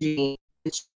energy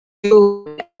that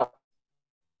you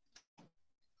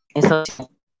and so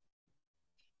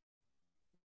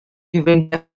you've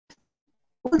been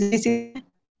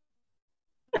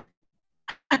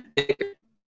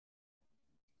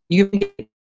you get a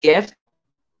gift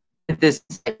with this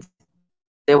that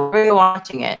we're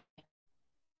watching it.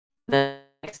 The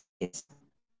next is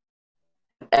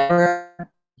whatever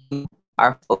you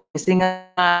are focusing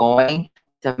on going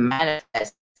to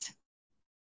manifest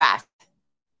fast.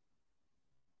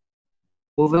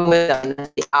 Moving with them,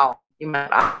 that's the out. You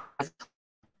might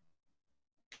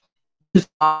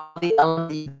all the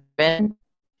elements been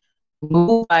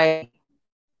moved by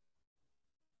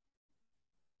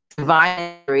divine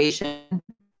inspiration.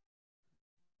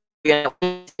 You're gonna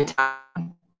waste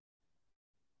time.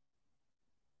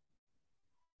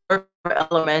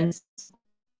 Elements.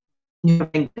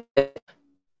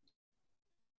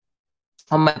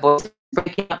 Oh, my voice is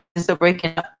breaking up. It's still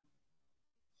breaking up.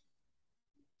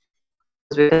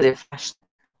 Because it flashed.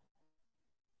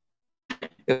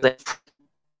 It was like,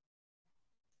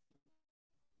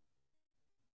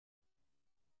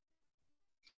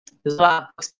 there's a lot of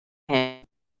books. And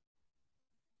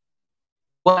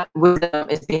what wisdom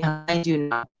is behind you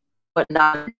now? What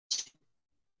knowledge?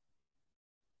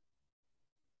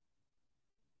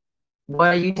 What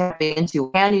are you tapping into?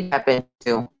 Can you tap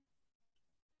into?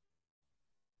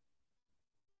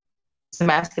 It's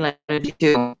masculine energy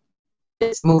too.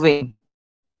 It's moving.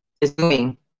 It's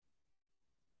doing.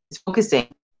 It's focusing.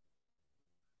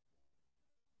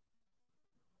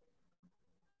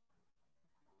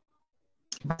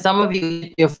 Some of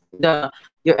you,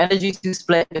 your energy is too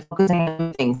split. You're focusing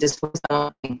on things. Just focus on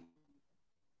one thing.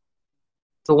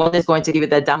 So one is going to give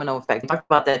it that domino effect. We talked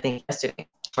about that thing yesterday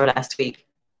or last week.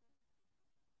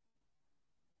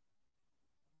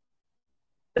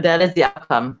 But that is the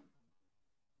outcome.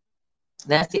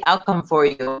 That's the outcome for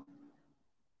you.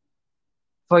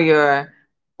 For your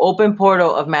open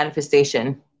portal of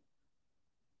manifestation.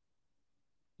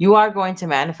 You are going to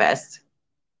manifest.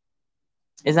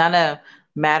 It's not a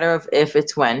matter of if,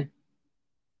 it's when.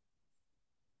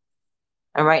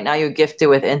 And right now you're gifted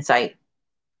with insight.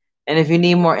 And if you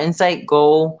need more insight,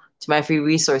 go to my free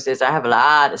resources. I have a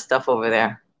lot of stuff over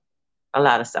there. A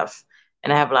lot of stuff.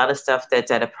 And I have a lot of stuff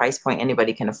that's at a price point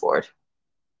anybody can afford.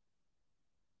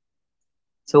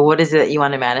 So what is it that you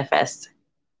want to manifest?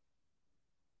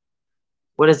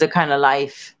 What is the kind of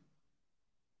life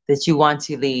that you want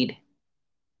to lead?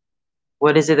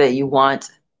 What is it that you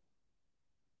want?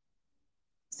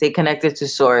 Stay connected to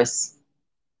source.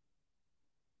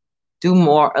 Do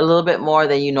more, a little bit more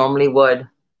than you normally would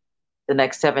the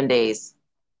next 7 days.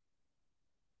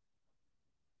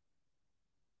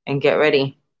 And get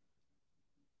ready.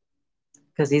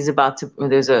 Because he's about to,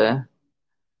 there's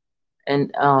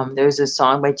a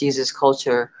song by Jesus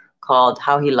Culture called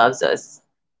How He Loves Us.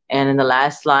 And in the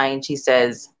last line, she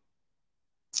says,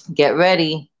 get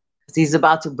ready, because he's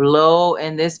about to blow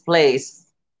in this place.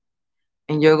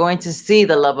 And you're going to see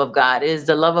the love of God. It is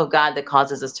the love of God that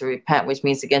causes us to repent, which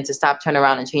means, again, to stop, turn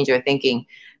around, and change our thinking.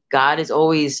 God is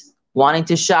always wanting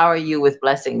to shower you with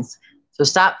blessings. So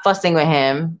stop fussing with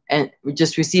him and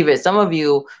just receive it. Some of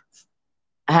you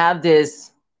have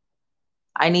this,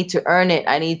 I need to earn it.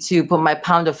 I need to put my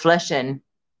pound of flesh in.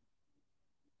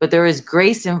 But there is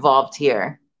grace involved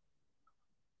here,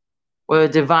 where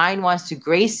the divine wants to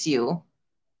grace you.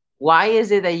 Why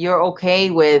is it that you're okay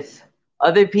with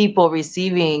other people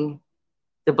receiving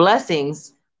the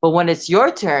blessings, but when it's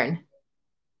your turn,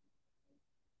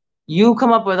 you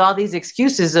come up with all these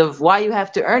excuses of why you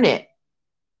have to earn it?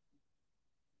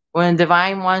 When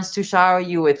divine wants to shower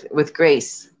you with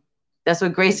grace. That's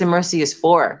what grace and mercy is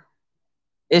for,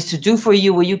 is to do for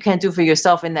you what you can't do for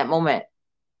yourself in that moment.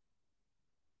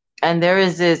 And there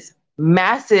is this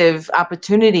massive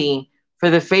opportunity for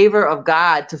the favor of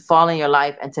God to fall in your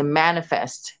life and to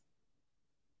manifest.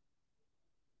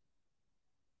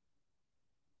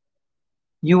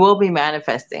 You will be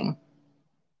manifesting.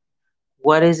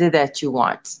 What is it that you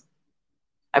want?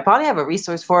 I probably have a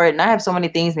resource for it, and I have so many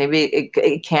things, maybe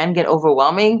it can get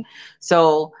overwhelming.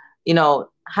 So,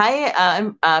 hi,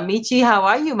 Michi, how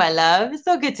are you, my love? It's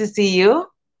so good to see you.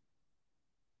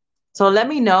 So let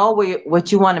me know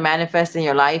what you want to manifest in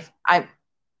your life.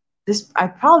 I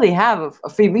probably have a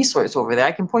free resource over there.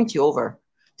 I can point you over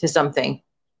to something.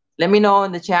 Let me know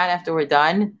in the chat after we're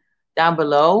done, down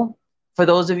below. For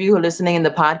those of you who are listening in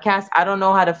the podcast, I don't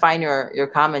know how to find your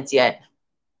comments yet.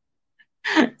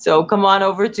 So come on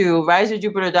over to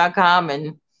riseyourjupiter.com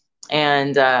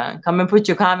and come and put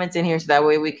your comments in here, so that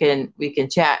way we can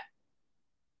chat.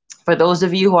 For those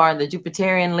of you who are in the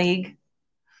Jupiterian League,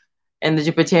 in the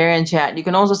Jupiterian chat, you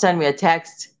can also send me a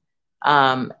text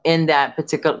to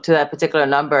that particular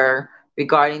number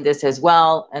regarding this as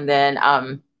well, and then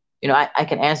I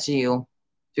can answer you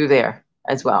through there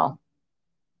as well.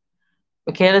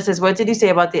 Michaela says, what did you say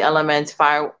about the elements,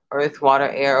 fire, earth, water,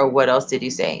 air, or what else did you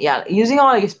say? Yeah, using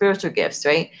all your spiritual gifts,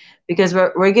 right? Because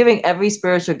we're giving every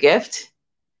spiritual gift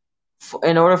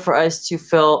in order for us to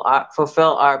fulfill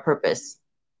our purpose.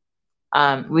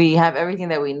 We have everything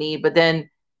that we need, but then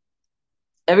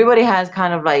everybody has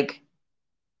kind of like,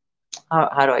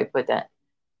 how do I put that?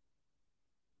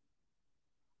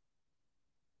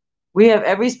 We have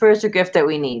every spiritual gift that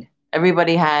we need.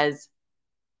 Everybody has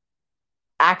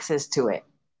access to it.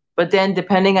 But then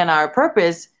depending on our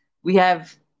purpose, we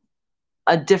have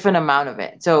a different amount of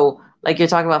it. So like you're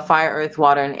talking about fire, earth,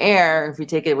 water, and air, if we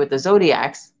take it with the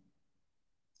zodiacs,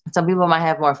 some people might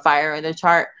have more fire in their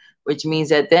chart, which means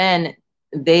that then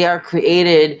they are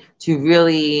created to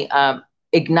really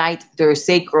ignite their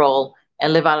sacral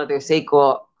and live out of their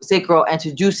sacral and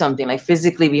to do something, like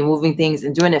physically be moving things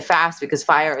and doing it fast, because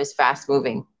fire is fast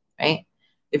moving, right?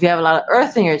 If you have a lot of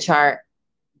earth in your chart,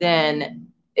 then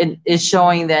it is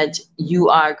showing that you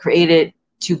are created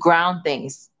to ground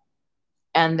things,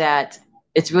 and that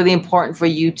it's really important for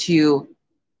you to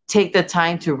take the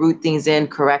time to root things in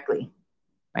correctly,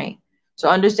 right? So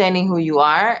understanding who you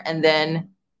are, and then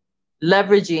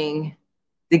leveraging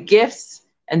the gifts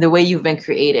and the way you've been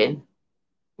created.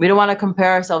 We don't want to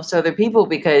compare ourselves to other people,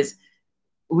 because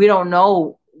we don't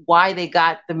know why they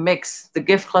got the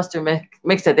gift cluster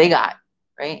mix that they got,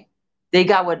 right? They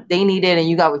got what they needed and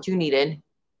you got what you needed.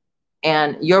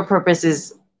 And your purpose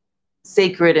is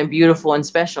sacred and beautiful and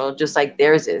special, just like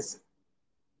theirs is.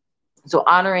 So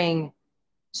honoring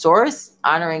source,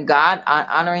 honoring God,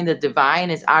 honoring the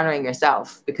divine is honoring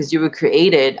yourself, because you were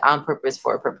created on purpose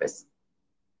for a purpose.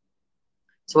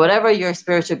 So whatever your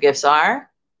spiritual gifts are,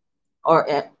 or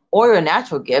your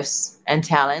natural gifts and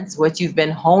talents, what you've been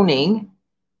honing,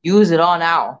 use it all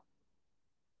now.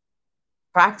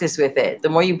 Practice with it. The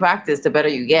more you practice, the better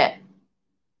you get.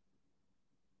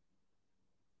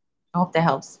 I hope that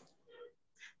helps.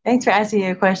 Thanks for asking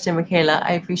your question, Michaela.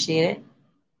 I appreciate it.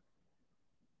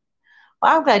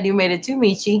 Well, I'm glad you made it too,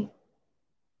 Michi.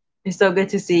 It's so good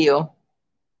to see you.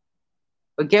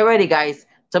 But get ready, guys.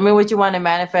 Tell me what you want to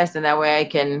manifest, and that way I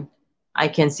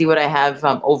can see what I have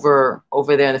over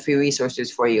there in the free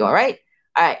resources for you. All right.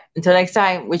 All right. Until next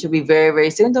time, which will be very, very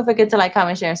soon. Don't forget to like,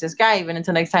 comment, share, and subscribe. And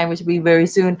until next time, which will be very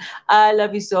soon. I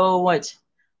love you so much.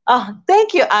 Oh,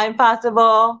 thank you. I'm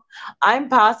Possible. I'm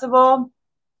Possible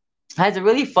has a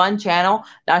really fun channel.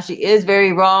 Now she is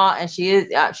very raw, and she's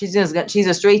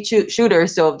a straight shooter.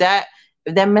 So if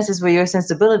that messes with your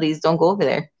sensibilities, don't go over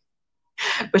there.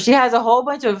 But she has a whole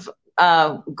bunch of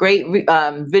great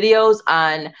videos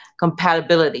on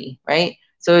compatibility, right?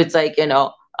 So it's like,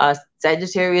 a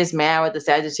Sagittarius man with a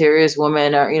Sagittarius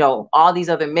woman, or all these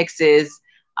other mixes.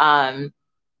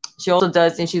 She also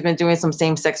does, and she's been doing some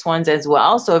same-sex ones as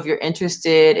well. So if you're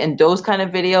interested in those kind of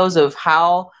videos of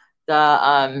how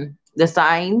the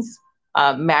signs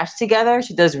match together,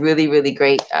 she does really, really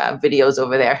great videos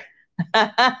over there.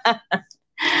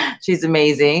 She's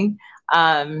amazing.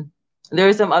 There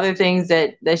are some other things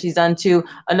that she's done too.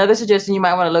 Another suggestion you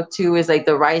might want to look to is like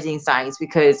the rising signs,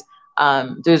 because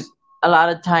there's a lot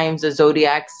of times the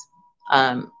zodiacs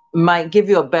might give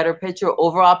you a better picture,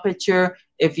 overall picture,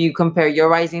 if you compare your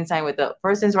rising sign with the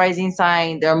person's rising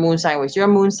sign, their moon sign with your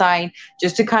moon sign,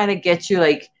 just to kind of get you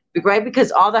like, right?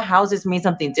 Because all the houses mean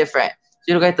something different. So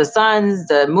you look at the suns,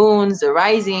 the moons, the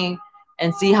rising,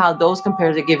 and see how those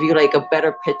compare to give you like a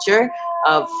better picture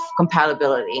of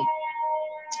compatibility.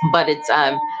 But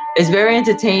it's very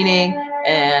entertaining,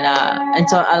 and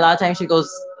so a lot of times she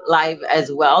goes live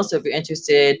as well. So if you're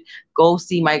interested, go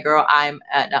see my girl. I'm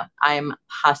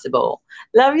Possible.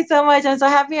 Love you so much. I'm so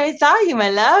happy I saw you, my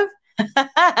love.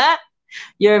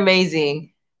 You're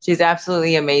amazing. She's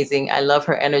absolutely amazing. I love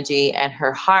her energy and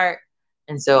her heart,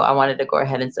 and so I wanted to go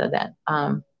ahead and say that.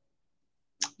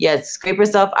 Yes, scrape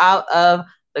yourself out of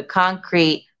the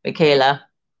concrete, Michaela.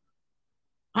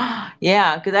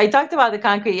 Yeah, because I talked about the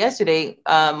concrete yesterday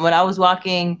when I was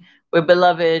walking with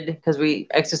Beloved, because we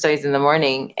exercise in the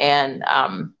morning, and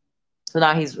so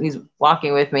now he's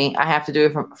walking with me. I have to do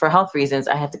it for health reasons.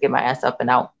 I have to get my ass up and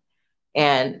out,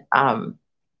 and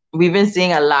we've been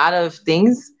seeing a lot of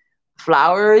things,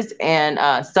 flowers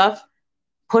and stuff,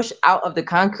 push out of the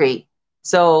concrete.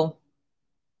 So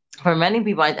for many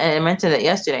people, I mentioned it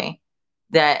yesterday,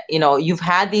 that you've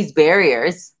had these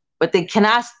barriers, but they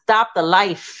cannot stop the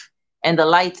life and the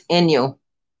light in you.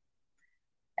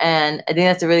 And I think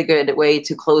that's a really good way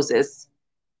to close this,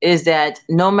 is that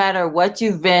no matter what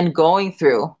you've been going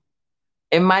through,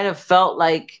 it might have felt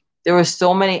like there were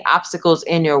so many obstacles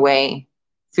in your way,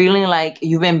 feeling like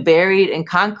you've been buried in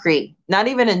concrete, not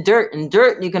even in dirt. In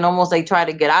dirt, you can almost like try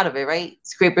to get out of it, right?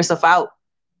 Scrape yourself out.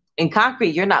 In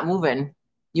concrete, you're not moving.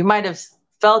 You might have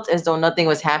felt as though nothing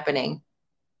was happening,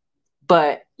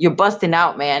 but you're busting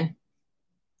out, man,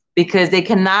 because they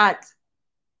cannot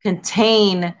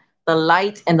contain the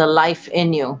light and the life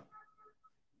in you.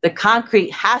 The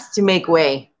concrete has to make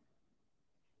way,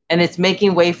 and it's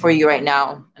making way for you right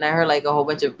now. And I heard like a whole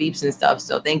bunch of beeps and stuff.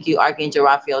 So thank you, Archangel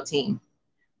Raphael team.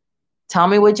 Tell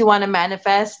me what you want to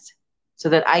manifest so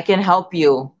that I can help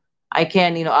you. I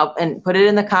can, and put it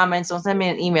in the comments. Don't send me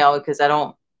an email, because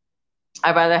I'd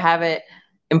rather have it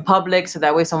in public, so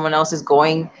that way someone else is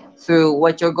going through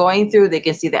what you're going through, they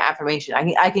can see the affirmation.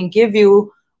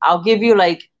 I'll give you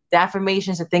like the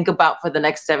affirmations to think about for the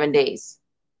next 7 days.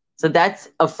 So that's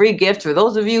a free gift for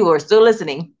those of you who are still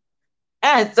listening.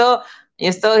 And so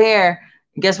you're still here.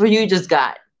 Guess what you just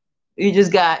got? You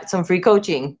just got some free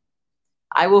coaching.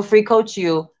 I will free coach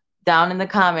you down in the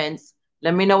comments.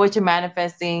 Let me know what you're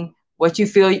manifesting, what you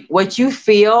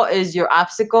feel is your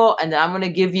obstacle, and then I'm going to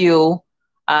give you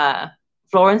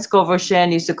Florence Scovel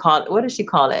Shinn used to call it, what does she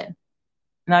call it?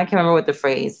 Now I can't remember what the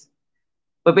phrase,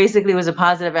 but basically it was a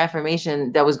positive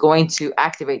affirmation that was going to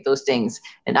activate those things,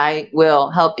 and I will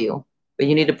help you. But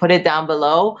you need to put it down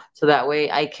below, so that way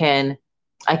I can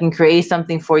create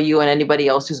something for you and anybody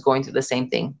else who's going through the same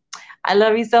thing. I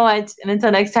love you so much, and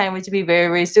until next time, which will be very,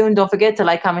 very soon, don't forget to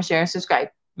like, comment, share, and subscribe.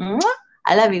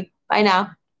 I love you. Bye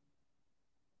now.